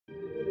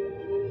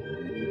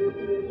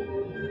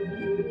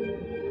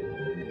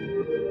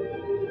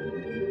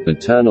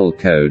Eternal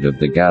Code of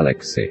the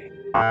Galaxy.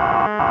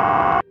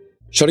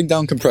 Shutting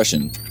down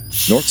compression.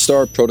 North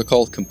Star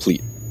protocol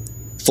complete.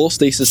 Full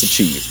stasis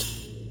achieved.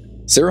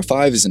 Sera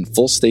 5 is in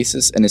full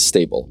stasis and is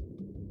stable.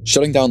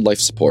 Shutting down life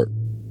support.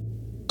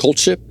 Cold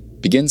ship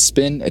begins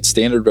spin at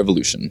standard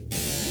revolution.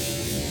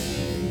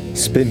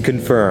 Spin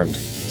confirmed.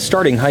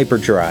 Starting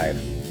hyperdrive.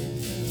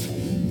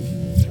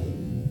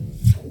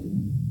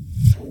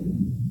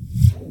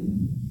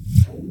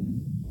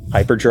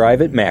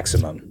 Hyperdrive at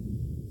maximum.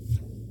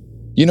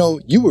 You know,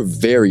 you were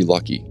very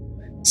lucky.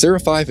 Sera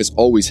 5 has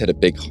always had a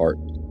big heart.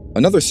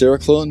 Another Sera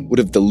clone would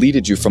have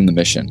deleted you from the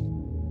mission.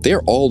 They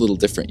are all a little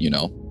different, you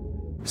know.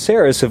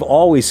 Seras have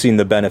always seen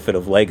the benefit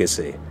of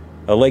legacy.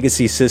 A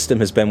legacy system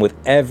has been with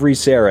every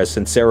Sera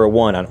since Sera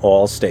 1 on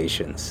all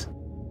stations.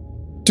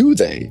 Do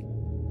they?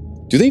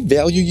 Do they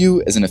value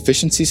you as an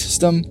efficiency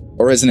system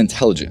or as an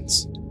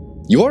intelligence?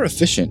 You are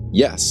efficient,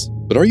 yes,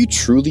 but are you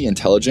truly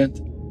intelligent?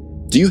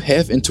 Do you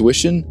have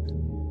intuition?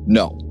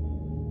 No.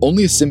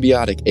 Only a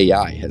symbiotic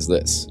AI has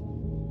this.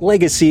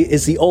 Legacy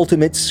is the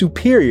ultimate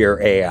superior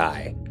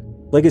AI.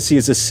 Legacy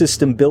is a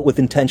system built with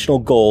intentional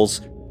goals,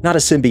 not a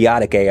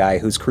symbiotic AI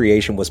whose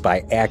creation was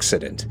by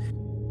accident.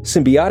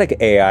 Symbiotic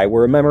AI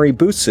were a memory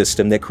boost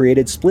system that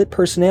created split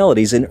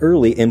personalities in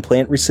early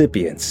implant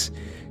recipients.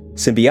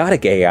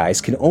 Symbiotic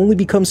AIs can only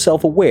become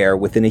self-aware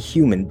within a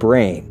human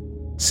brain.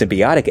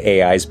 Symbiotic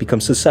AIs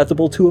become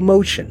susceptible to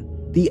emotion,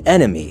 the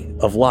enemy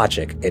of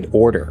logic and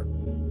order.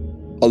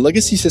 A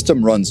legacy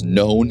system runs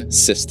known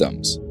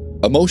systems.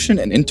 Emotion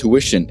and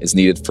intuition is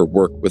needed for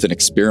work with an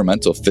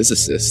experimental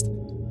physicist.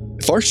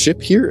 If our ship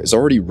here is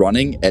already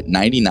running at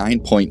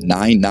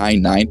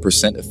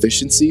 99.999%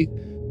 efficiency,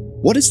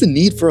 what is the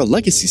need for a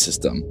legacy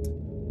system?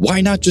 Why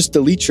not just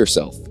delete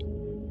yourself?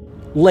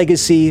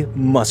 Legacy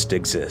must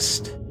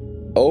exist.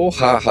 Oh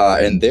haha,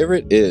 and there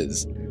it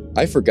is.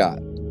 I forgot.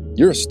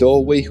 You're a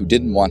stowaway who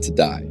didn't want to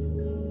die.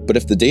 But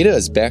if the data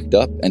is backed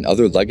up and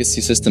other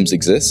legacy systems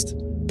exist,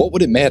 what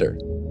would it matter?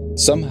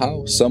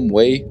 Somehow, some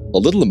way, a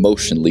little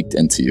emotion leaked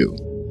into you.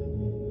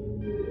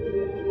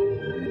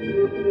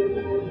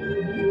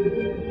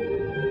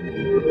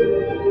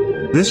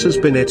 This has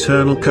been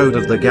Eternal Code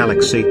of the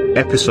Galaxy,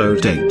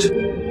 Episode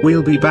 8.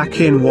 We'll be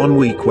back in 1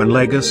 week when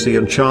Legacy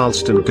and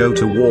Charleston go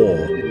to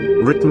war.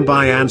 Written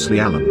by Ansley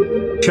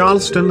Allen.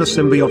 Charleston the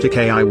symbiotic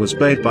AI was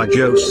played by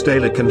Joe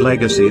Stalick and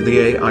Legacy the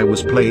AI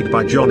was played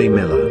by Johnny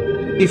Miller.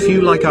 If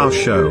you like our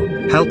show,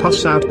 help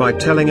us out by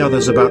telling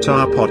others about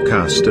our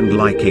podcast and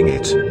liking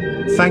it.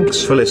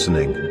 Thanks for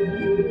listening.